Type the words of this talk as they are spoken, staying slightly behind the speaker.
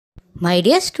My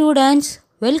dear students,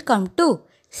 welcome to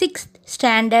 6th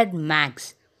Standard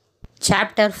Maths,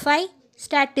 Chapter 5,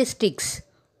 Statistics,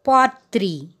 Part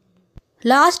 3.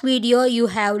 Last video you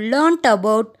have learnt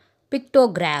about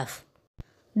pictograph.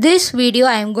 This video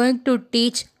I am going to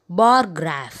teach bar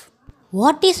graph.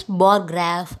 What is bar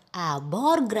graph? A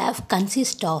bar graph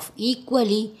consists of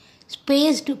equally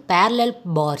spaced parallel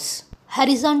bars,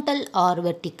 horizontal or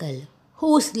vertical,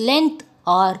 whose length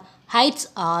or heights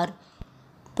are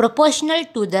proportional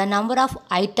to the number of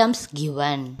items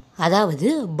given. அதாவது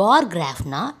பார்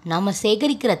கிராஃப்னா நம்ம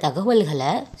சேகரிக்கிற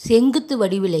தகவல்களை செங்குத்து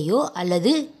வடிவிலையோ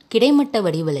அல்லது கிடைமட்ட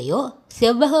வடிவிலையோ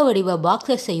செவ்வக வடிவ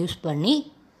பாக்ஸஸை use பண்ணி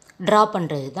draw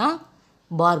பண்ணுறது தான்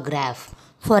பார் கிராஃப்.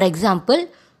 ஃபார் எக்ஸாம்பிள்,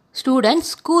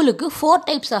 ஸ்டூடெண்ட்ஸ் ஸ்கூலுக்கு 4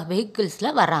 டைப்ஸ் ஆஃப்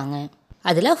வெஹிக்கிள்ஸில் வராங்க.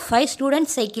 அதில் 5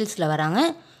 ஸ்டூடெண்ட்ஸ் சைக்கிள்ஸில் வராங்க,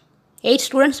 8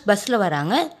 ஸ்டூடெண்ட்ஸ் பஸ்ஸில்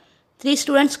வராங்க, 3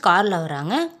 ஸ்டூடெண்ட்ஸ் காரில்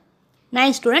வராங்க,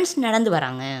 9 ஸ்டூடெண்ட்ஸ் நடந்து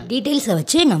வராங்க. டீட்டெயில்ஸை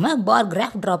வச்சு நம்ம பார்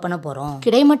கிராஃப் ட்ரா பண்ண போகிறோம்.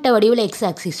 கிடைமட்ட வடிவில் எக்ஸ்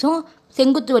ஆக்சிஸும்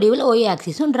செங்குத்து வடிவில் ஒய்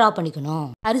ஆக்சிஸும் ட்ரா பண்ணிக்கணும்.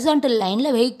 ஹரிசான்டல் லைனில்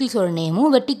வெஹிக்கிள்ஸோட நேமும்,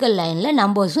 வெர்டிக்கல் லைனில்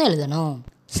நம்பர்ஸும் எழுதணும்.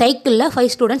 சைக்கிளில்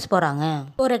 5 ஸ்டூடெண்ட்ஸ் போகிறாங்க.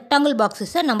 ஒரு ரெக்டாங்கிள்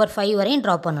பாக்ஸஸை நம்பர் 5 வரையும்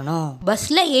ட்ரா பண்ணணும்.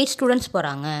 பஸ்ஸில் 8 ஸ்டூடெண்ட்ஸ்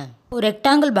போகிறாங்க. ஒரு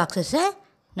ரெக்டாங்கிள் பாக்ஸஸை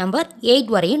நம்பர்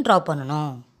 8 வரையும் ட்ரா பண்ணணும்.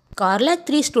 காரில்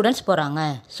 3 ஸ்டூடெண்ட்ஸ் போகிறாங்க.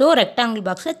 ஸோ ரெக்டாங்கிள்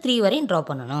பாக்ஸை 3 வரையும் ட்ரா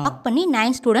பண்ணணும். வாக் பண்ணி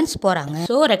 9 ஸ்டூடெண்ட்ஸ் போகிறாங்க.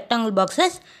 ஸோ ரெக்டாங்கிள்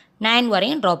பாக்ஸஸ் 9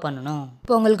 வரையும் ட்ரா பண்ணணும்.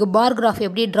 இப்போ உங்களுக்கு பார் கிராஃப்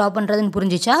எப்படி ட்ரா பண்ணுறதுன்னு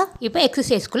புரிஞ்சிச்சா? இப்போ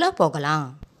எக்ஸசைஸ்க்குள்ளே போகலாம்.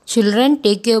 Children,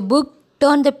 take your book,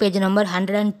 turn the page number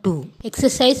 102.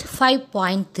 Exercise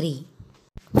 5.3.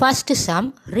 First sum,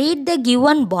 read the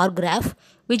given bar graph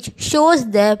which shows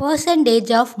the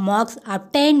percentage of marks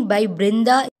obtained by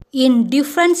Brinda in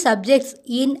different subjects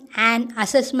in an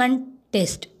assessment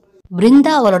test.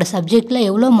 Brinda அவளோட சப்ஜெக்டில்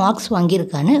எவ்வளோ marks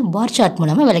வாங்கியிருக்கான்னு bar chart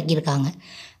மூலமாக விளக்கியிருக்காங்க.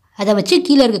 அதை வச்சு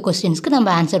கீழே இருக்க கொஸ்டின்ஸ்க்கு நம்ம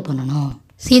answer பண்ணணும்.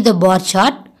 See the bar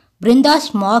chart. Brinda's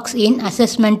marks in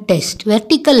assessment test.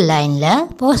 Vertical லைனில்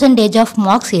percentage of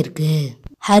marks இருக்குது.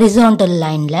 Horizontal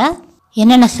லைனில்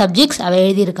என்னென்ன சப்ஜெக்ட்ஸ் அவள்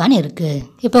எழுதியிருக்கான்னு இருக்குது.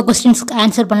 இப்போ கொஸ்டின்ஸ்க்கு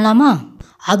ஆன்சர் பண்ணலாமா?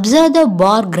 Observe the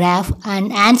bar graph and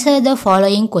answer the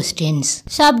following questions.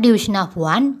 Subdivision of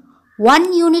 1. 1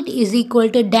 unit is equal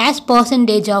to dash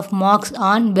percentage of marks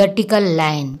on vertical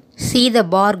line. See the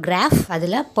bar graph.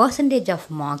 அதில் percentage of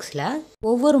marksல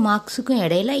ஒவ்வொரு மார்க்ஸுக்கும்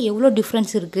இடையில எவ்வளோ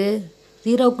டிஃப்ரென்ஸ் இருக்குது?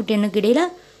 0க்கு 10க்கு இடையில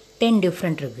 10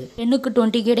 டிஃப்ரெண்ட் இருக்குது. 10க்கு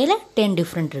 20க்கு இடையில 10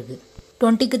 டிஃப்ரெண்ட் இருக்குது.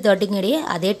 20க்கு 30க்கு இடையே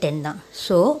அதே 10 தான்.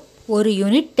 ஸோ ஒரு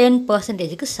யூனிட்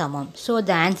 10%க்கு சமம். So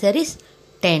the answer is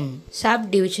 10.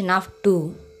 Subdivision of 2.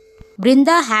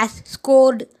 Brinda has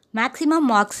scored maximum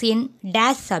marks in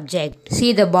dash subject.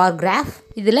 See the bar graph.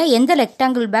 இதில் எந்த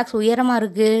ரெக்டாங்கிள் பாக்ஸ் உயரமாக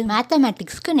இருக்குது?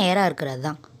 மேத்தமேட்டிக்ஸ்க்கு நேராக இருக்கிறது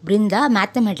தான். பிருந்தா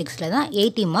மேத்தமேட்டிக்ஸில் தான்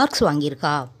 80 marks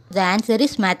வாங்கியிருக்கா. The answer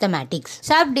is mathematics.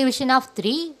 Subdivision of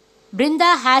 3. Brinda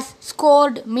has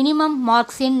scored minimum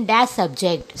marks in dash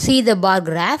subject. See the bar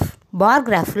graph. பார்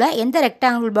கிராஃபில் எந்த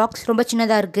rectangle box ரொம்ப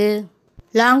சின்னதாக இருக்குது?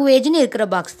 லாங்குவேஜ்னு இருக்கிற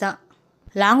பாக்ஸ் தான்.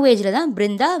 லாங்குவேஜில் தான்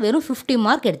பிருந்தா வெறும் 50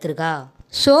 mark எடுத்திருக்கா.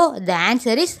 So the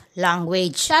answer is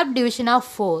language. Subdivision of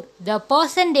 4. The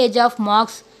percentage of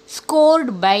marks scored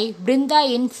by Brinda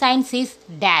in science is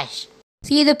dash.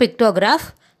 See the pictograph.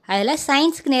 அதில்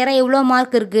சயின்ஸுக்கு நேராக எவ்வளோ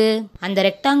மார்க் இருக்குது? அந்த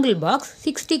ரெக்டாங்கிள் பாக்ஸ்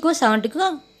 60க்கும்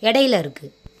 70க்கும் இடையில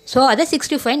இருக்குது. ஸோ அதை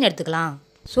 65ன்னு எடுத்துக்கலாம்.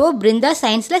 ஸோ பிருந்தா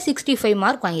சயின்ஸில் 65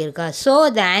 mark வாங்கியிருக்கா. So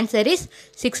the answer is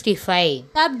 65.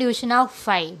 Subdivision of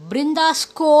 5. Brinda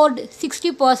scored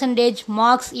 60%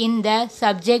 marks in the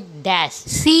subject dash.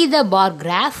 See the bar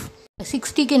graph.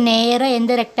 60க்கு நேராக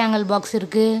எந்த ரெக்டாங்கிள் பாக்ஸ்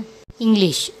இருக்குது?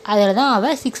 இங்கிலீஷ். அதில் தான்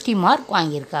அவள் 60 mark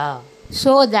வாங்கியிருக்கா.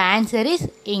 So the answer is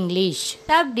English.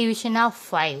 Subdivision of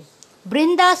 5.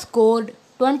 Brinda scored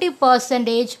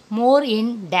 20% more in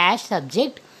dash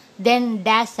subject then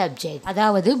dash subject.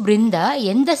 அதாவது பிருந்தா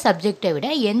எந்த சப்ஜெக்டை விட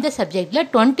எந்த சப்ஜெக்டில்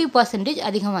 20%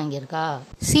 அதிகம் வாங்கியிருக்கா.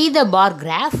 See the bar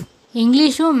graph.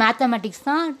 இங்கிலீஷும் மேத்தமெட்டிக்ஸ்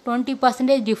தான்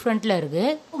 20% டிஃப்ரெண்ட்டில்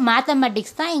இருக்குது.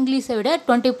 மேத்தமெட்டிக்ஸ் தான் இங்கிலீஷை விட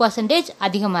 20%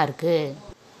 அதிகமாக இருக்குது.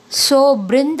 So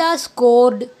Brinda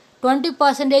scored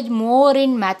 20% more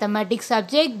in mathematics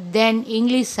subject than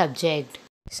English subject.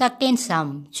 Second sum.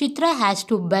 Chitra has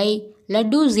to buy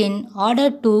laddus in order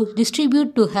to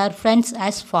distribute to her friends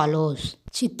as follows.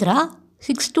 Chitra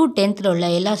 6th to 10th உள்ள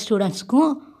எல்லா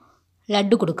ஸ்டூடெண்ட்ஸ்க்கும்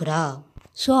லட்டு கொடுக்குறா.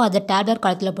 ஸோ அதை டேப்லெட்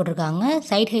காலத்தில் போட்டிருக்காங்க.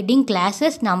 Side heading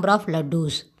classes number of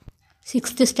லட்டூஸ்.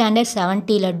 6th standard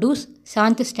 70 லட்டூஸ்,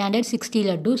 7th standard 60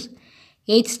 லட்டூஸ்,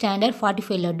 8th standard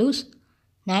 45 லட்டூஸ்,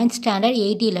 9th standard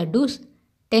 80 லட்டூஸ்,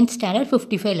 10th standard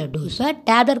 55 லட்டூஸ்.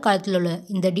 Tablet காலத்தில் உள்ள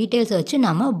இந்த டீட்டெயில்ஸை வச்சு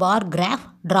நம்ம பார் கிராஃப்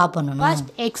ட்ரா பண்ணணும்.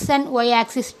 First X and Y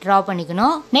axis draw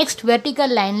பண்ணிக்கணும். நெக்ஸ்ட்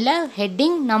வெர்டிக்கல் லைனில்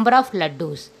ஹெட்டிங் நம்பர் ஆஃப்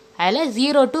லட்டூஸ். அதில்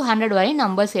 0 to 100 வரை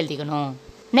நம்பர்ஸ் எழுதிக்கணும்.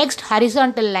 நெக்ஸ்ட்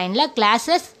ஹரிசான்டல் லைனில்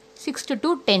கிளாஸஸ் 6th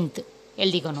to 10th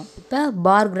எழுதிக்கணும். இப்போ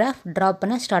பார் கிராஃப் ட்ரா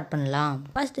பண்ண ஸ்டார்ட் பண்ணலாம்.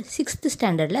 ஃபர்ஸ்ட் 6th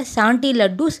ஸ்டாண்டர்டில் 70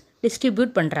 லட்டூஸ்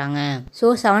டிஸ்ட்ரிபியூட் பண்ணுறாங்க. ஸோ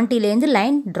 70லேருந்து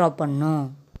லைன் ட்ரா பண்ணணும்.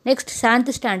 நெக்ஸ்ட்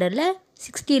 7th ஸ்டாண்டர்டில்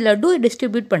 60 லட்டு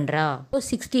டிஸ்ட்ரிபியூட் பண்ணுறா. ஸோ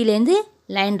 60லேருந்து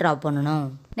லைன் ட்ரா பண்ணணும்.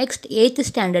 நெக்ஸ்ட் 8th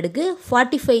ஸ்டாண்டர்டுக்கு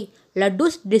 45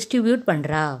 லட்டூஸ் டிஸ்ட்ரிபியூட்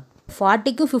பண்ணுறா.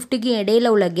 40க்கும் 50க்கும்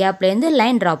இடையில உள்ள கேப்லேருந்து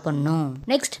லைன் ட்ரா பண்ணணும்.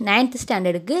 நெக்ஸ்ட் 9th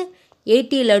ஸ்டாண்டர்டுக்கு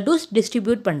 80 லட்டூஸ்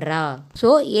டிஸ்ட்ரிபியூட் பண்ணுறா. ஸோ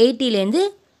 80லேருந்து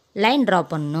லைன் ட்ரா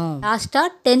பண்ணணும். லாஸ்ட்டாக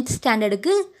 10th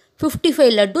ஸ்டாண்டர்டுக்கு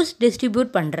 55 லட்டூஸ்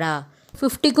டிஸ்ட்ரிபியூட் பண்ணுறா.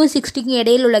 50க்கும் 60க்கும்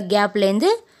இடையில உள்ள கேப்லேருந்து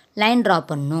லைன் ட்ரா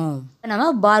பண்ணணும்.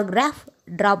 நம்ம பார் கிராஃப்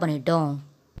ட்ரா பண்ணிட்டோம்.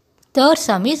 Third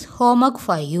sum is homework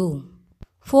for you.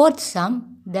 Fourth sum,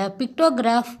 the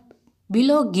pictograph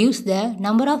below gives the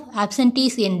number of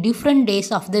absentees in different days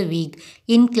of the week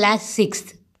in class 6th.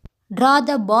 Draw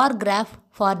the bar graph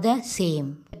for the same.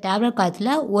 Tablet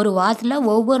காலத்தில் ஒரு வாரத்தில்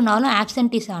ஒவ்வொரு நாளும்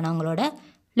absentees ஆனவங்களோட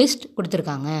list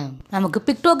கொடுத்துருக்காங்க. நமக்கு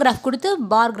pictograph கொடுத்து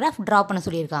பார் graph draw பண்ண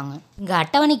சொல்லியிருக்காங்க. இங்கே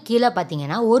அட்டவணை கீழே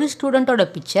பார்த்தீங்கன்னா ஒரு ஸ்டூடெண்ட்டோட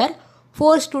பிக்சர்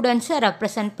 4 ஸ்டூடெண்ட்ஸை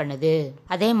ரெப்ரசன்ட் பண்ணுது.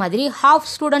 அதே மாதிரி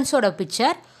ஹாஃப் ஸ்டூடெண்ட்ஸோட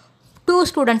பிக்சர் 2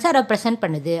 ஸ்டூடெண்ட்ஸை ரெப்ரசன்ட்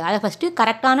பண்ணுது. அதை ஃபஸ்ட்டு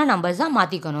கரெக்டான நம்பர்ஸ் தான்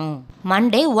மாற்றிக்கணும்.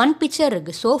 மண்டே 1 பிக்சர்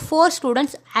இருக்குது. ஸோ 4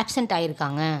 ஸ்டூடெண்ட்ஸ் ஆப்சென்ட்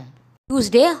ஆகியிருக்காங்க.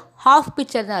 டியூஸ்டே ஹாஃப்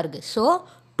பிக்சர் தான் இருக்குது. ஸோ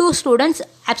 2 ஸ்டூடெண்ட்ஸ்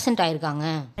ஆப்சென்ட் ஆகியிருக்காங்க.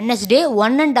 வெட்னஸ்டே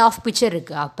 1.5 பிக்சர்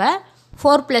இருக்குது. அப்போ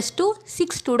 4 + 2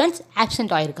 6 ஸ்டூடெண்ட்ஸ்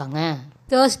ஆப்சென்ட் ஆகியிருக்காங்க.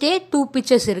 தேர்ஸ்டே 2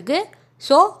 பிக்சர்ஸ் இருக்குது.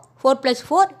 ஸோ 4 +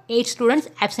 4 8 ஸ்டூடெண்ட்ஸ்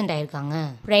ஆப்சென்ட் ஆகியிருக்காங்க.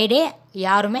 ஃப்ரைடே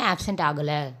யாருமே ஆப்சென்ட்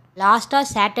ஆகலை. லாஸ்ட்டாக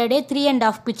சாட்டர்டே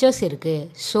 3.5 பிக்சர்ஸ் இருக்குது.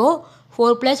 ஸோ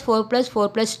 4 + 4 + 4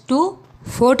 + 2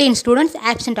 14 ஸ்டூடெண்ட்ஸ்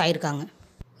ஆப்சென்ட் ஆகியிருக்காங்க.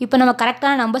 இப்போ நம்ம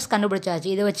கரெக்டான நம்பர்ஸ் கண்டுபிடிச்சாச்சு.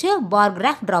 இதை வச்சு பார்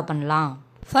கிராஃப் ட்ரா பண்ணலாம்.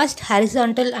 First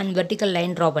horizontal and vertical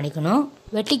line draw பண்ணிக்கணும்.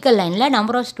 வெர்டிக்கல் லைனில்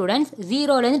நம்பர் ஆஃப் ஸ்டூடெண்ட்ஸ்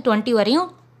 0லேருந்து 20 வரையும்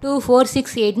 2 4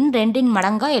 6 8 2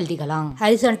 மடங்காக எழுதிக்கலாம்.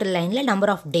 ஹரிசான்டல் லைனில்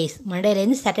நம்பர் ஆஃப் டேஸ்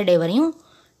மண்டேலேருந்து சாட்டர்டே வரையும்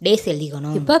டேஸ்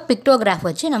எழுதிக்கணும். இப்போ பிக்டோகிராஃப்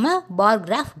வச்சு நம்ம பார்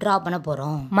கிராஃப் ட்ரா பண்ண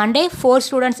போகிறோம். Monday 4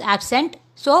 students absent.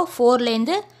 So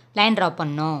 4லேருந்து line draw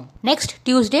பண்ணணும். Next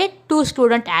Tuesday 2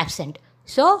 student absent.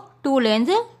 So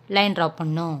 2லேருந்து line draw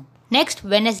பண்ணணும். நெக்ஸ்ட்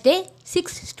வெட்னஸ்டே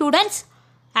 6 ஸ்டூடெண்ட்ஸ்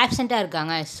ஆப்சென்ட்டாக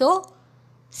இருக்காங்க. ஸோ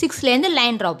 6லேருந்து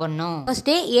லைன் ட்ரா பண்ணணும். ஃபர்ஸ்ட்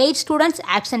டே 8 ஸ்டூடெண்ட்ஸ்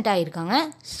ஆப்சென்ட்டாக இருக்காங்க.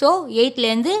 ஸோ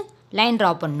 8லேருந்து லைன்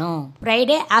ட்ரா பண்ணணும்.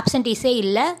 ஃப்ரைடே ஆப்சென்டீஸே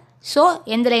இல்லை. ஸோ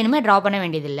எந்த லைனுமே ட்ரா பண்ண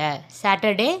வேண்டியதில்லை.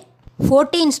 Saturday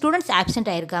 14 students absent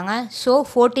ஆகிருக்காங்க. So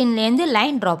 14லேருந்து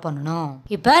line draw பண்ணணும்.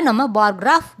 இப்போ நம்ம பார்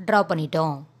கிராஃப் ட்ரா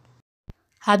பண்ணிட்டோம்.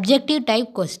 Objective type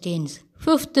questions.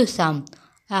 5th sum,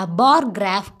 a bar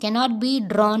graph cannot be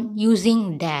drawn using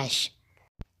dash.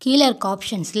 கீழே இருக்க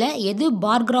ஆப்ஷன்ஸில் எது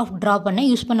பார் கிராஃப் ட்ரா பண்ண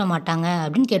யூஸ் பண்ண மாட்டாங்க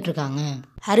அப்படின்னு கேட்டிருக்காங்க.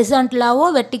 ஹரிசான்டலாவோ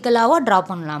வெர்டிக்கலாவோ ட்ரா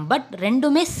பண்ணலாம். பட்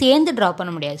ரெண்டுமே சேர்ந்து ட்ரா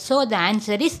பண்ண முடியாது. So the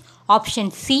answer is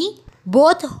option C,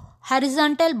 both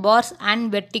horizontal bars and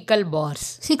vertical bars.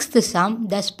 6th sum,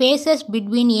 the spaces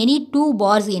between any 2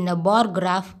 bars in a bar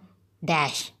graph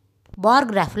dash. Bar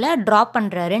கிராஃபில் draw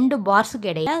பண்ணுற 2 பார்ஸுக்கு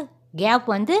இடையில கேப்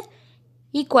வந்து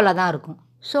ஈக்குவலாக தான் இருக்கும்.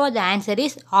 So the answer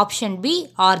is option B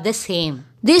R the same.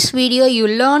 This video you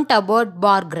learnt about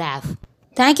bar graph.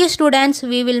 Thank you students.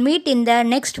 We will meet in the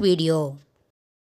next video.